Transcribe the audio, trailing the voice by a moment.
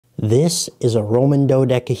This is a Roman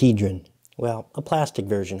dodecahedron. Well, a plastic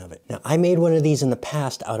version of it. Now, I made one of these in the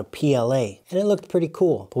past out of PLA, and it looked pretty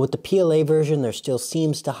cool. But with the PLA version, there's still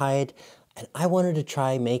seams to hide, and I wanted to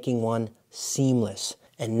try making one seamless.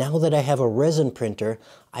 And now that I have a resin printer,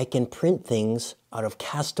 I can print things out of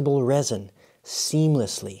castable resin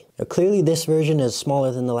seamlessly. Now, clearly this version is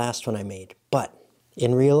smaller than the last one I made, but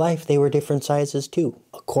in real life, they were different sizes too.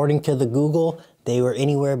 According to the Google, they were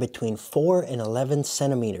anywhere between 4 and 11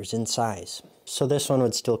 centimeters in size. So this one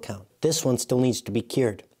would still count. This one still needs to be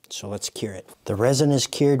cured, so let's cure it. The resin is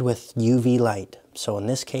cured with UV light. So in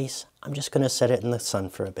this case, I'm just gonna set it in the sun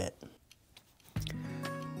for a bit.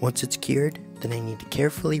 Once it's cured, then I need to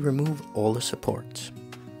carefully remove all the supports.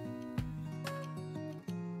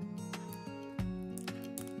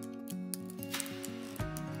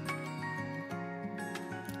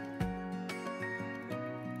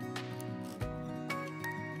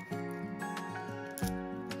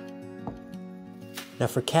 Now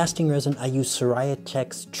for casting resin, I use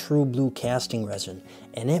Tech's True Blue casting resin,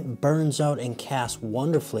 and it burns out and casts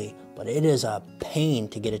wonderfully, but it is a pain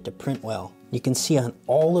to get it to print well. You can see on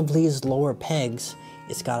all of these lower pegs,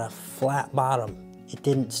 it's got a flat bottom. It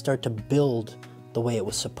didn't start to build the way it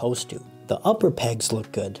was supposed to. The upper pegs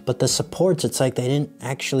look good, but the supports, it's like they didn't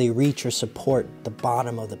actually reach or support the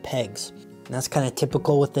bottom of the pegs. And that's kind of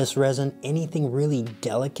typical with this resin. Anything really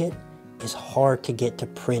delicate is hard to get to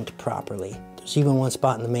print properly. There's even one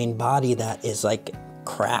spot in the main body that is like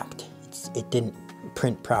cracked. It didn't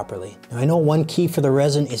print properly. Now I know one key for the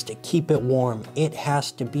resin is to keep it warm. It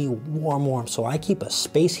has to be warm. So I keep a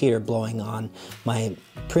space heater blowing on my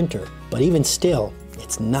printer. But even still,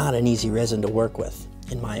 it's not an easy resin to work with,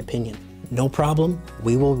 in my opinion. No problem,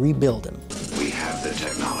 we will rebuild him. We have the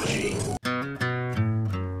technology.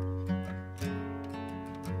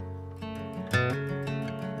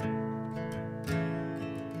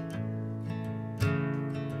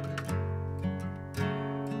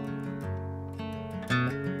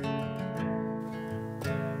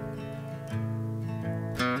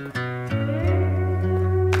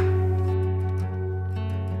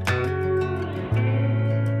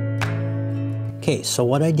 Okay, so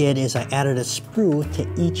what I did is I added a sprue to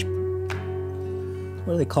each,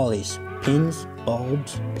 what do they call these? Pins,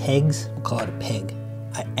 bulbs, pegs? We'll call it a peg.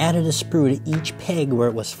 I added a sprue to each peg where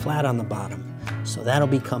it was flat on the bottom. So that'll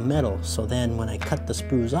become metal. So then when I cut the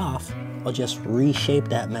sprues off, I'll just reshape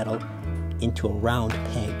that metal into a round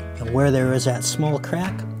peg. And where there is that small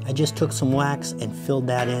crack, I just took some wax and filled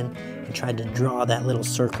that in and tried to draw that little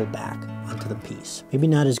circle back onto the piece. Maybe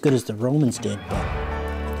not as good as the Romans did, but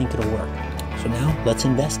I think it'll work. So now, let's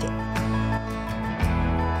invest it. I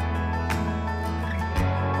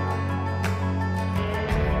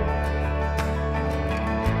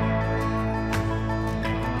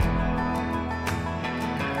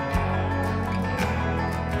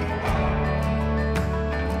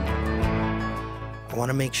want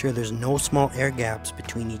to make sure there's no small air gaps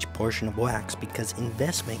between each portion of wax because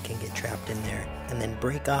investment can get trapped in there and then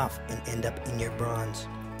break off and end up in your bronze.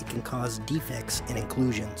 It can cause defects and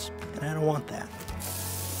inclusions, and I don't want that.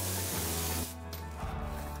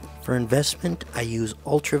 For investment, I use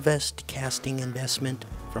Ultravest casting investment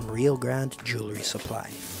from Rio Grande Jewelry Supply.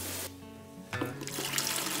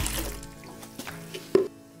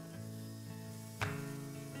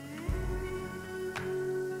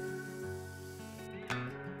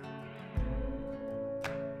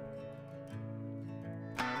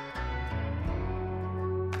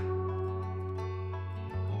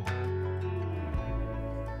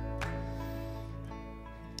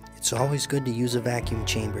 It's always good to use a vacuum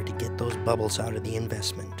chamber to get those bubbles out of the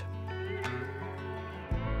investment.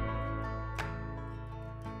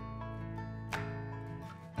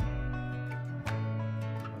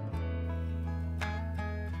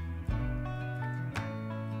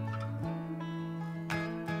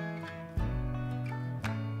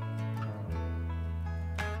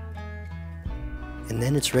 And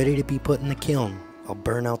then it's ready to be put in the kiln. I'll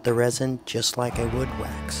burn out the resin just like I would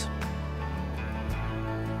wax.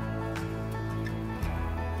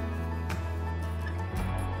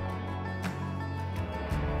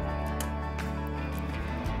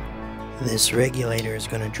 This regulator is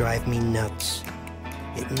going to drive me nuts.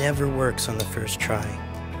 It never works on the first try.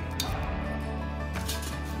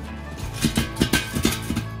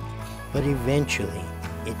 But eventually,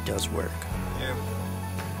 it does work. There we go.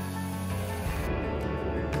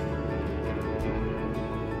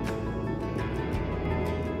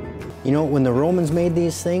 You know, when the Romans made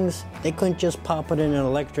these things, they couldn't just pop it in an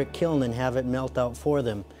electric kiln and have it melt out for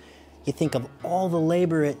them. You think of all the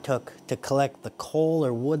labor it took to collect the coal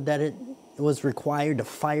or wood that it was required to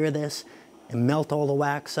fire this, and melt all the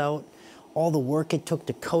wax out. All the work it took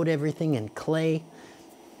to coat everything in clay.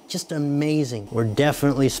 Just amazing. We're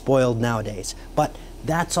definitely spoiled nowadays, but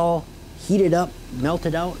that's all heated up,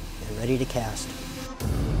 melted out, and ready to cast.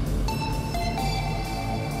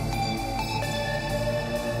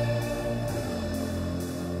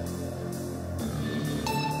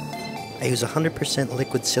 I use 100%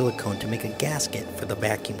 liquid silicone to make a gasket for the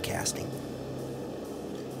vacuum casting.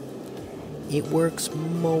 It works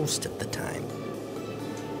most of the time.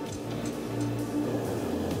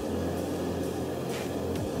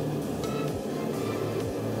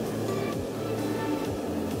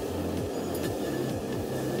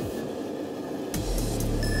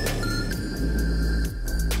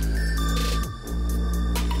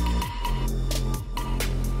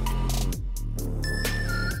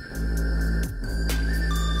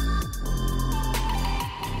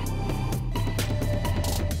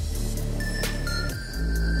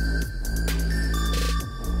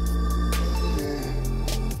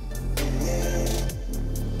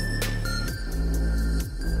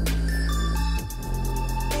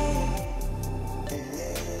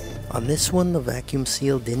 On this one, the vacuum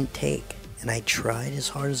seal didn't take, and I tried as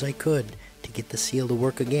hard as I could to get the seal to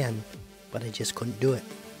work again, but I just couldn't do it.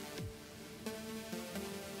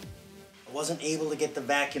 I wasn't able to get the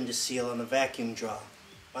vacuum to seal on the vacuum draw,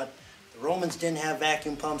 but the Romans didn't have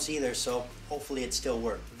vacuum pumps either, so hopefully it still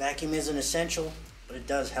worked. The vacuum isn't essential, but it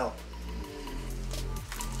does help.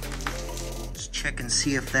 Let's check and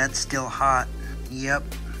see if that's still hot. Yep,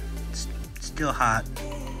 it's still hot.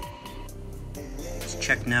 Let's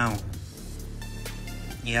check now.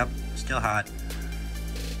 Yep, still hot.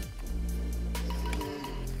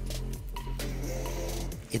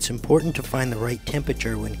 It's important to find the right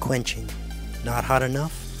temperature when quenching. Not hot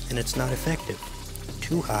enough, and it's not effective.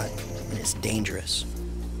 Too hot, and it's dangerous.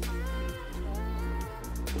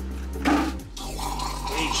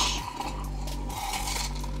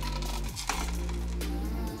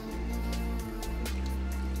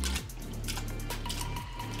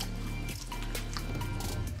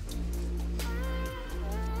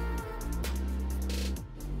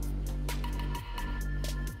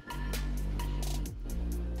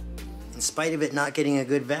 In spite of it not getting a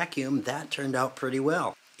good vacuum, that turned out pretty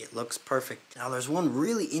well. It looks perfect. Now there's one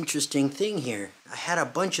really interesting thing here. I had a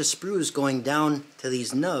bunch of sprues going down to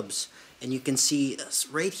these nubs, and you can see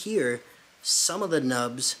right here, some of the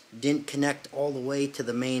nubs didn't connect all the way to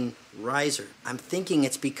the main riser. I'm thinking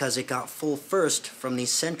it's because it got full first from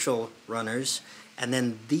these central runners, and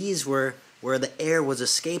then these were where the air was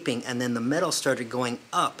escaping, and then the metal started going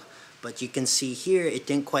up. But you can see here it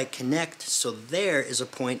didn't quite connect, so there is a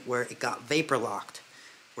point where it got vapor locked,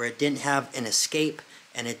 where it didn't have an escape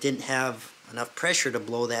and it didn't have enough pressure to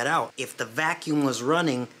blow that out. If the vacuum was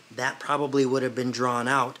running, that probably would have been drawn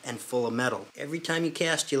out and full of metal. Every time you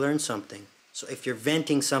cast, you learn something. So if you're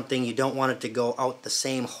venting something, you don't want it to go out the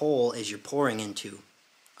same hole as you're pouring into.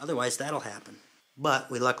 Otherwise, that'll happen. But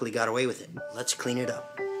we luckily got away with it. Let's clean it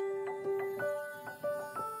up.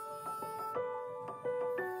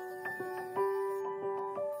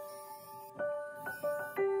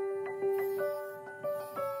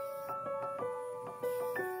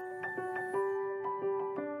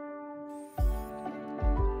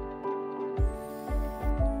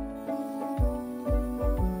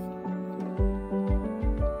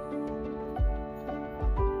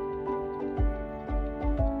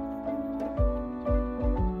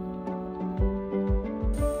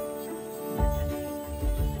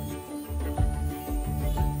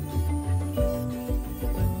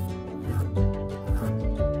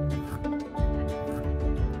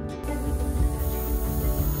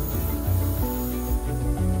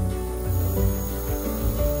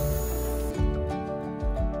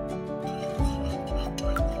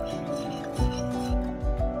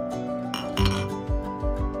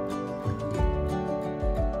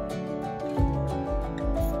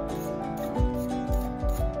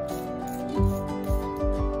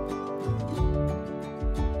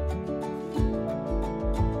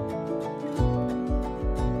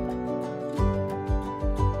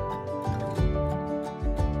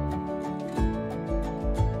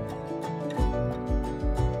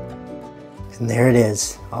 And there it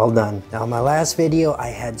is, all done. Now in my last video, I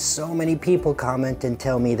had so many people comment and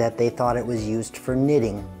tell me that they thought it was used for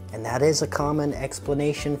knitting. And that is a common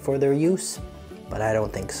explanation for their use, but I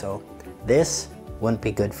don't think so. This wouldn't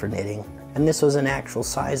be good for knitting. And this was an actual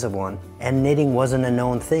size of one. And knitting wasn't a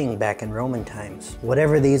known thing back in Roman times.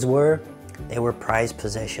 Whatever these were, they were prized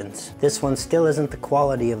possessions. This one still isn't the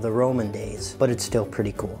quality of the Roman days, but it's still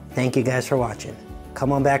pretty cool. Thank you guys for watching.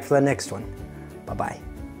 Come on back for the next one. Bye-bye.